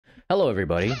Hello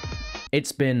everybody.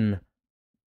 It's been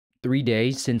 3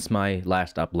 days since my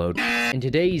last upload. In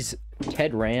today's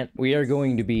TED rant, we are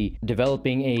going to be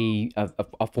developing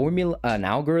a formula, an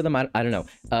algorithm, I don't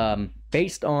know,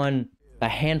 based on a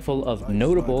handful of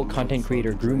notable content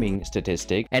creator grooming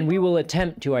statistics, and we will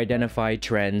attempt to identify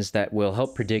trends that will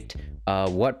help predict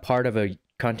what part of a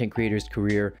content creator's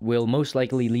career will most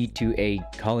likely lead to a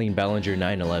Colleen Ballinger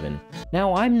 9/11.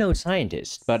 Now, I'm no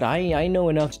scientist, but I know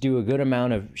enough to do a good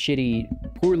amount of shitty,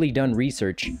 poorly done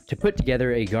research to put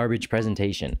together a garbage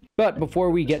presentation. But before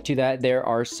we get to that, there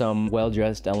are some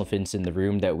well-dressed elephants in the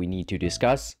room that we need to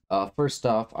discuss. First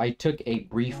off, I took a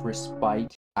brief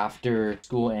respite after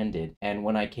school ended, and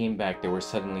when I came back, there were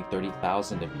suddenly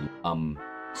 30,000 of you.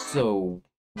 So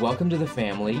welcome to the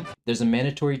family. There's a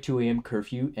mandatory 2 a.m.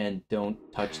 curfew, and don't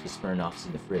touch the Smirnoffs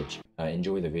in the fridge.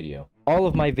 Enjoy the video. All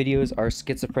of my videos are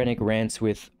schizophrenic rants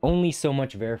with only so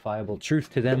much verifiable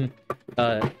truth to them.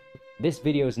 This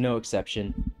video is no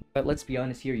exception. But let's be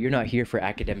honest here, you're not here for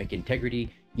academic integrity.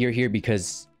 You're here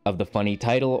because of the funny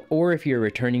title, or if you're a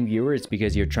returning viewer, it's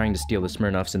because you're trying to steal the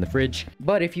Smirnoffs in the fridge.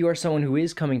 But if you are someone who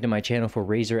is coming to my channel for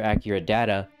razor-accurate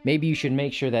data, maybe you should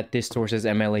make sure that this source is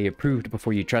MLA approved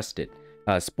before you trust it.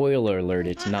 Spoiler alert,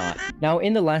 it's not. Now,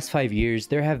 in the last 5 years,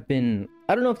 there have been,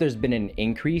 I don't know if there's been an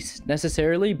increase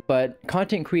necessarily, but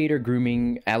content creator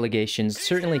grooming allegations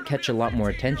certainly catch a lot more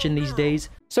attention these days.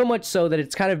 So much so that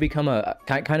it's kind of become a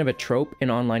kind of a trope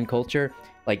in online culture.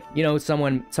 Like, you know,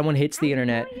 someone hits the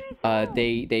internet,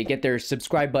 they get their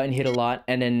subscribe button hit a lot,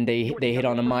 and then they hit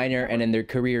on a minor, and then their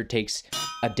career takes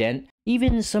a dent.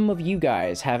 Even some of you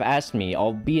guys have asked me,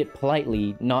 albeit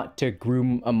politely, not to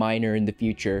groom a minor in the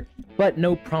future, but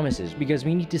no promises, because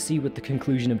we need to see what the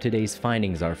conclusion of today's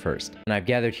findings are first. And I've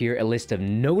gathered here a list of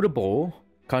notable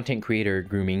content creator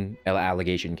grooming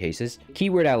allegation cases.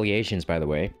 Keyword allegations, by the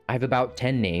way. I have about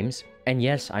 10 names. And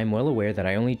yes, I'm well aware that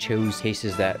I only chose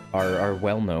cases that are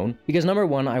well known, because number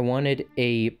one, I wanted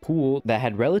a pool that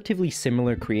had relatively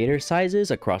similar creator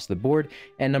sizes across the board,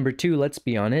 and number two, let's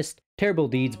be honest, terrible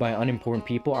deeds by unimportant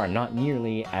people are not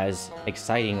nearly as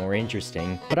exciting or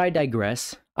interesting. But I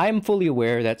digress. I am fully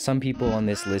aware that some people on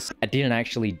this list didn't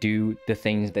actually do the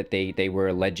things that they were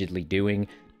allegedly doing,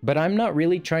 but I'm not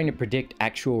really trying to predict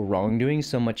actual wrongdoing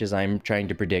so much as I'm trying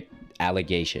to predict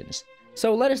allegations.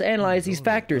 So let us analyze these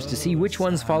factors to see which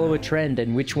ones follow a trend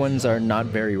and which ones are not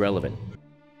very relevant.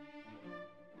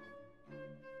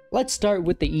 Let's start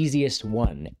with the easiest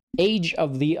one. Age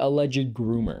of the alleged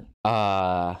groomer.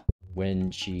 What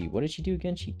did she do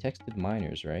again? She texted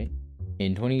minors, right?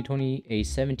 In 2020, a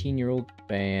 17-year-old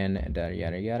fan,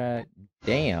 yada yada.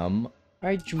 Damn.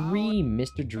 Alright, Dream,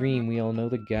 Mr. Dream. We all know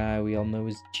the guy, we all know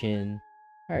his chin.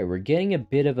 Alright, we're getting a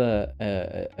bit of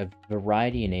a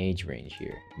variety in age range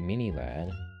here. Mini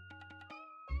lad.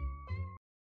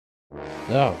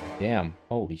 Oh, damn.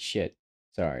 Holy shit.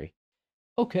 Sorry.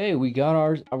 Okay, we got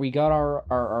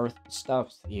our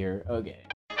stuff here. Okay.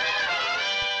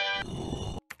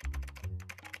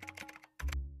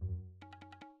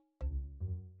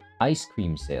 Ice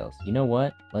cream sales. You know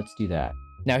what? Let's do that.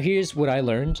 Now here's what I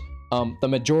learned. The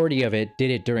majority of it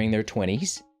did it during their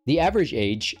 20s. The average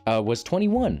age was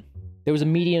 21. There was a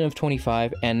median of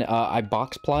 25, and I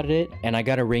box plotted it, and I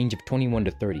got a range of 21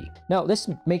 to 30. Now, this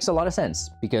makes a lot of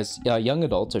sense, because young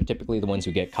adults are typically the ones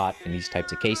who get caught in these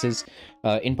types of cases,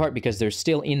 in part because they're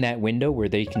still in that window where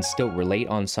they can still relate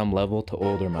on some level to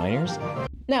older minors.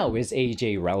 Now, is age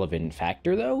a relevant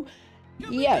factor, though?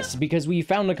 Yes, because we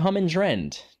found a common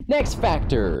trend. Next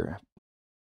factor.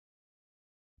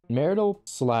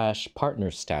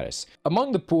 Marital/partner status.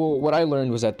 Among the pool, what I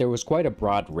learned was that there was quite a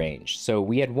broad range. So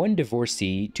we had one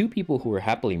divorcee, 2 people who were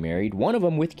happily married, one of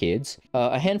them with kids,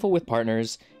 a handful with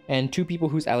partners, and 2 people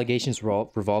whose allegations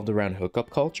revolved around hookup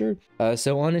culture.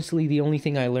 So honestly, the only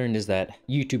thing I learned is that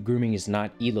YouTube grooming is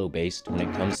not ELO-based when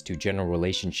it comes to general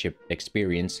relationship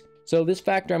experience. So this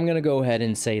factor, I'm gonna go ahead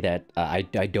and say that I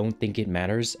don't think it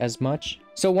matters as much.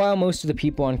 So while most of the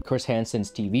people on Chris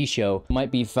Hansen's TV show might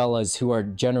be fellas who are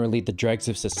generally the dregs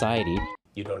of society,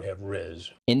 you don't have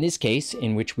riz. In this case,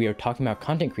 in which we are talking about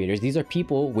content creators, these are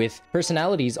people with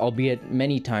personalities, albeit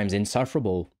many times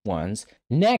insufferable ones.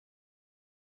 Next,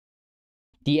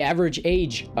 the average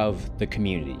age of the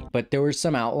community. But there were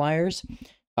some outliers.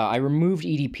 I removed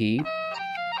EDP.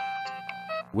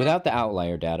 Without the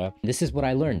outlier data, this is what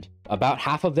I learned. About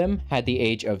half of them had the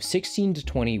age of 16 to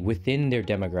 20 within their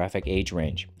demographic age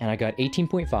range, and I got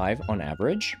 18.5 on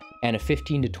average, and a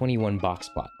 15 to 21 box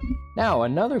plot. Now,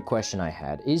 another question I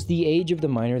had, is the age of the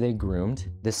minor they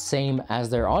groomed the same as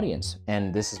their audience?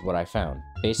 And this is what I found.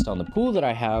 Based on the pool that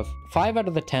I have, 5 out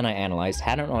of the 10 I analyzed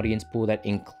had an audience pool that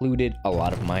included a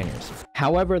lot of minors.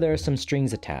 However, there are some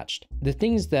strings attached. The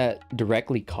things that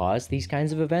directly cause these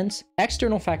kinds of events,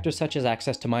 external factors such as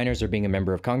access to minors or being a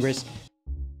member of Congress,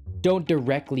 don't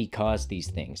directly cause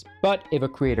these things. But if a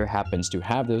creator happens to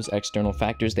have those external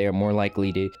factors, they are more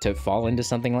likely to fall into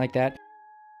something like that.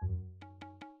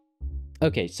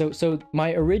 Okay, so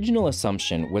my original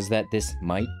assumption was that this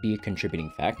might be a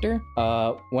contributing factor.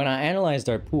 When I analyzed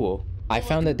our pool, I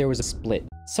found that there was a split.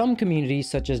 Some communities,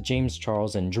 such as James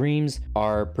Charles and Dreams,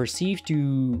 are perceived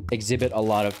to exhibit a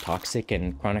lot of toxic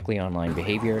and chronically online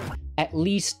behavior, at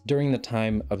least during the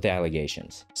time of the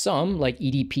allegations. Some, like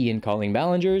EDP and Colleen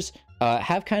Ballingers,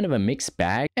 have kind of a mixed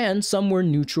bag, and some were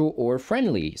neutral or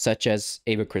friendly, such as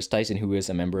Ava Chris Tyson, who is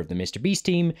a member of the Mr. Beast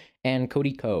team, and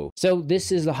Cody Ko. So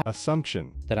this is the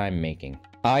assumption that I'm making.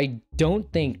 I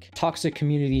don't think toxic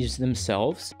communities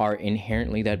themselves are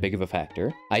inherently that big of a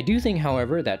factor. I do think,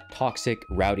 however, that toxic,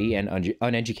 rowdy, and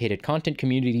uneducated content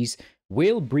communities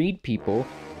will breed people.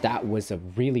 That was a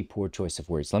really poor choice of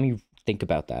words. Let me think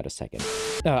about that a second.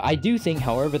 I do think,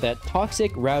 however, that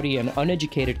toxic, rowdy, and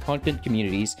uneducated content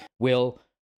communities will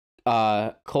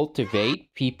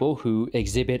cultivate people who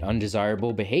exhibit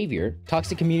undesirable behavior.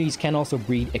 Toxic communities can also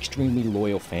breed extremely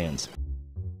loyal fans.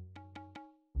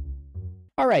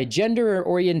 All right, gender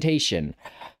orientation.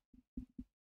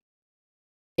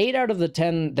 8 out of the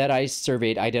 10 that I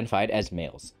surveyed identified as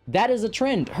males. That is a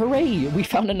trend. Hooray! We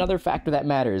found another factor that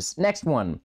matters. Next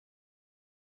one.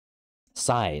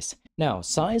 Size. Now,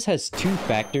 size has 2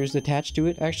 factors attached to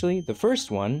it, actually. The first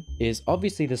one is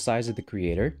obviously the size of the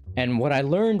creator. And what I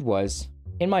learned was,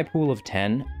 in my pool of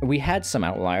 10, we had some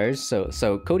outliers.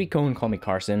 So Cody Ko and Call Me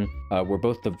Carson were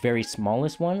both the very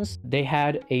smallest ones. They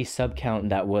had a sub count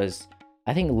that was,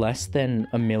 I think, less than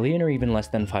 1 million or even less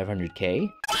than 500K.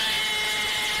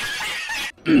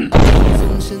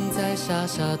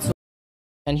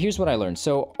 And here's what I learned.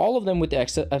 So all of them, with the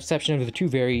exception of the 2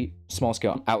 very small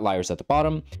scale outliers at the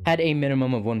bottom, had a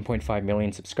minimum of 1.5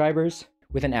 million subscribers,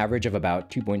 with an average of about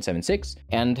 2.76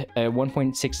 and a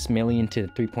 1.6 million to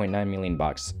 3.9 million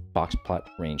box plot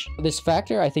range. This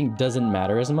factor, I think, doesn't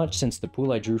matter as much since the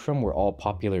pool I drew from were all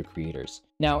popular creators.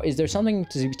 Now, is there something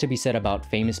to be said about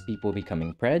famous people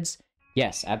becoming preds?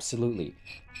 Yes, absolutely.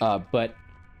 But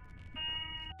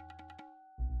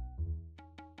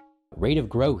rate of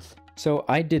growth. So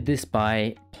I did this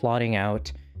by plotting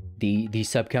out the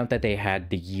sub count that they had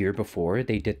the year before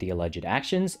they did the alleged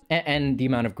actions, and the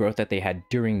amount of growth that they had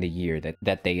during the year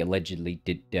that they allegedly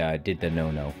did the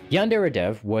no-no. Yandere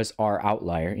Dev was our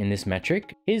outlier in this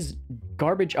metric. His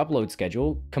garbage upload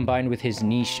schedule, combined with his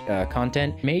niche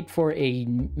content, made for a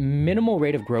minimal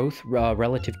rate of growth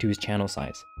relative to his channel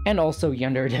size. And also,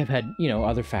 Yandere Dev had,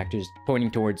 other factors pointing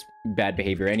towards bad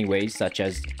behavior anyways, such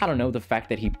as, I don't know, the fact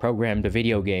that he programmed a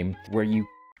video game where you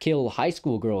kill high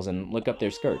school girls and look up their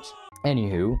skirts.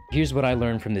 Anywho, here's what I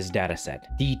learned from this data set.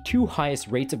 The 2 highest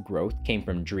rates of growth came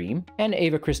from Dream and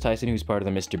Ava Chris Tyson, who's part of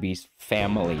the Mr. Beast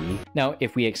family. Now,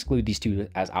 if we exclude these 2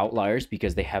 as outliers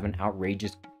because they have an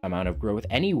outrageous amount of growth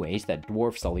anyways that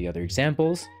dwarfs all the other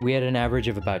examples, we had an average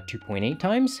of about 2.8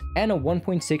 times and a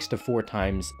 1.6 to 4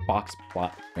 times box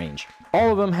plot range.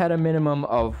 All of them had a minimum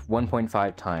of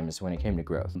 1.5 times when it came to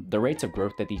growth. The rates of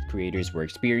growth that these creators were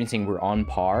experiencing were on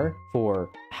par for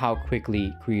how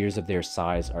quickly creators of their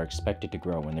size are expected to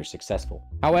grow when they're successful.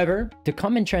 However, the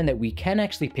common trend that we can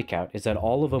actually pick out is that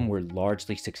all of them were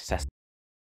largely successful.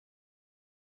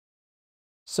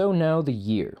 So now the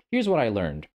year. Here's what I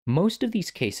learned. Most of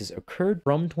these cases occurred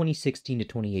from 2016 to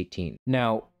 2018.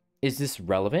 Now, is this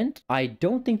relevant? I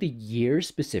don't think the year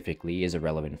specifically is a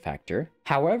relevant factor.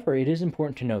 However, it is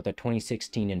important to note that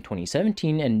 2016 and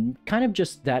 2017, and kind of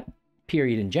just that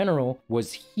period in general,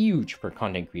 was huge for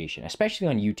content creation, especially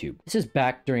on YouTube. This is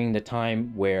back during the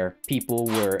time where people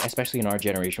were, especially in our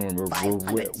generation, when we're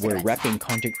repping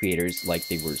content creators like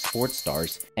they were sports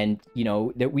stars, and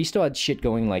that we still had shit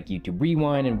going like YouTube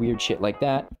Rewind and weird shit like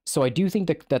that. So I do think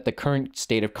that the current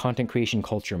state of content creation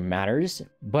culture matters,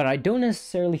 but I don't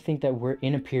necessarily think that we're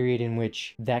in a period in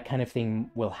which that kind of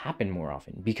thing will happen more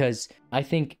often, because I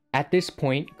think at this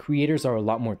point, creators are a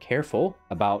lot more careful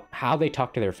about how they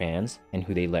talk to their fans and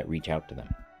who they let reach out to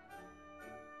them.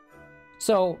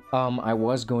 So, I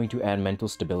was going to add mental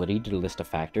stability to the list of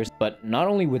factors, but not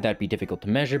only would that be difficult to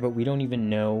measure, but we don't even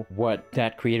know what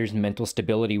that creator's mental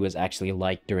stability was actually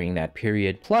like during that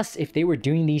period. Plus, if they were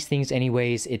doing these things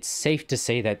anyways, it's safe to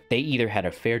say that they either had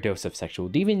a fair dose of sexual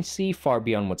deviancy far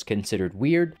beyond what's considered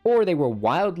weird, or they were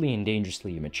wildly and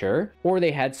dangerously immature, or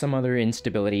they had some other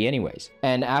instability anyways.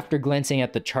 And after glancing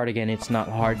at the chart again, it's not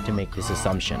hard to make this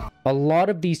assumption. A lot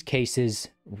of these cases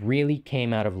really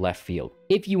came out of left field.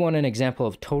 If you want an example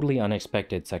of totally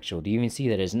unexpected sexual deviancy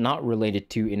that is not related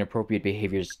to inappropriate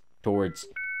behaviors towards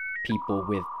people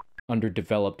with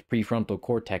underdeveloped prefrontal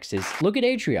cortexes, look at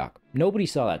Atrioc. Nobody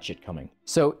saw that shit coming.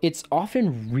 So it's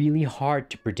often really hard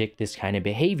to predict this kind of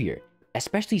behavior,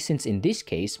 especially since in this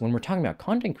case, when we're talking about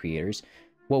content creators,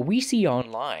 what we see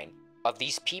online of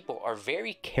these people are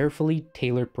very carefully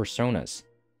tailored personas.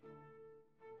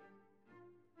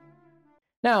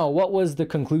 Now, what was the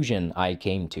conclusion I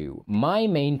came to? My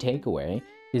main takeaway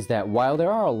is that while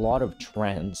there are a lot of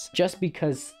trends, just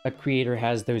because a creator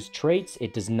has those traits,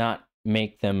 it does not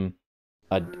make them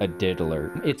a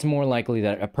diddler. It's more likely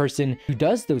that a person who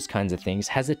does those kinds of things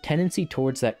has a tendency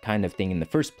towards that kind of thing in the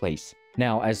first place.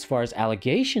 Now, as far as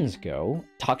allegations go,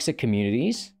 toxic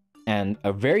communities and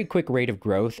a very quick rate of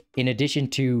growth, in addition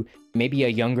to maybe a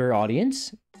younger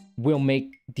audience, will make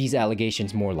these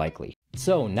allegations more likely.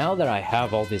 So now that I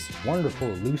have all this wonderful,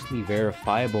 loosely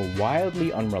verifiable,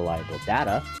 wildly unreliable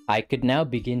data, I could now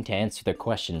begin to answer the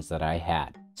questions that I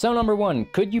had. So number one,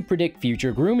 could you predict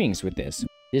future groomings with this?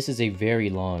 This is a very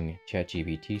long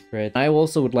ChatGPT thread. I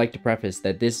also would like to preface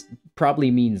that this probably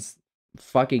means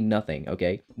fucking nothing,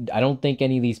 okay? I don't think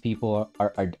any of these people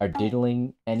are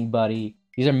diddling anybody.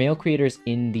 These are male creators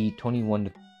in the 21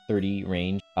 to 30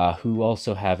 range who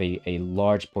also have a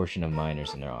large portion of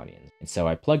minors in their audience. And so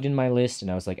I plugged in my list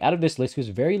and I was like, out of this list who's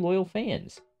very loyal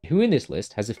fans? Who in this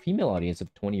list has a female audience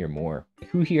of 20 or more?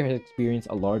 Who here has experienced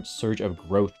a large surge of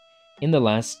growth in the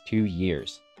last 2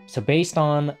 years? So based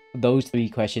on those 3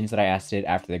 questions that I asked it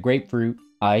after the grapefruit,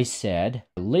 I said,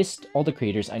 list all the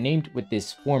creators I named with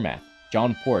this format.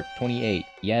 John Pork, 28,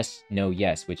 yes, no,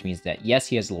 yes, which means that yes,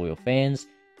 he has loyal fans,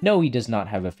 no, he does not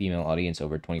have a female audience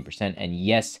over 20%, and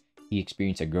yes, he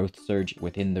experienced a growth surge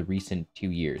within the recent 2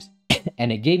 years.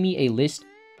 And it gave me a list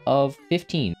of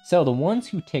 15. So the ones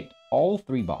who ticked all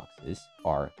 3 boxes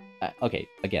are... okay,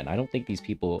 again, I don't think these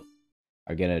people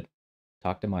are gonna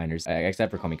talk to minors,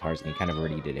 except for Call Me Carson. He kind of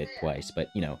already did it twice, but,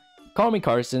 you know. Call Me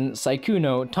Carson,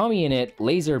 Saikuno, Tommy Innit,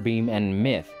 Laserbeam, and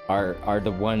Myth are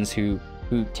the ones who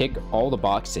tick all the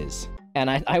boxes. And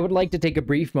I would like to take a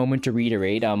brief moment to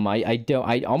reiterate,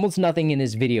 almost nothing in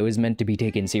this video is meant to be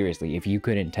taken seriously, if you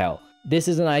couldn't tell. This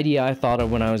is an idea I thought of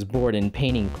when I was bored in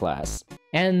painting class.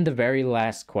 And the very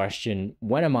last question,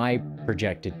 when am I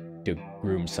projected to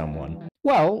groom someone?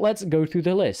 Well, let's go through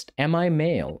the list. Am I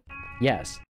male?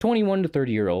 Yes. 21 to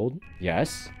 30-year-old?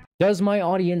 Yes. Does my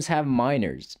audience have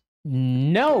minors?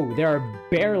 No, there are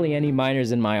barely any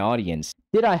minors in my audience.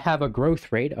 Did I have a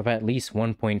growth rate of at least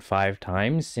 1.5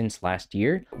 times since last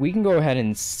year? We can go ahead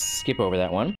and skip over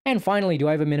that one. And finally, do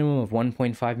I have a minimum of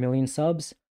 1.5 million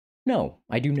subs? No,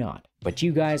 I do not. But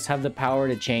you guys have the power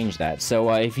to change that. So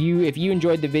if you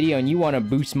enjoyed the video and you want to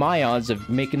boost my odds of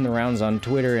making the rounds on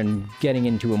Twitter and getting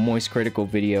into a moist critical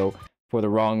video for the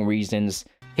wrong reasons,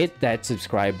 hit that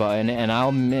subscribe button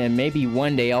and maybe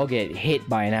one day I'll get hit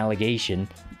by an allegation.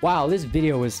 Wow, this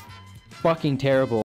video was fucking terrible.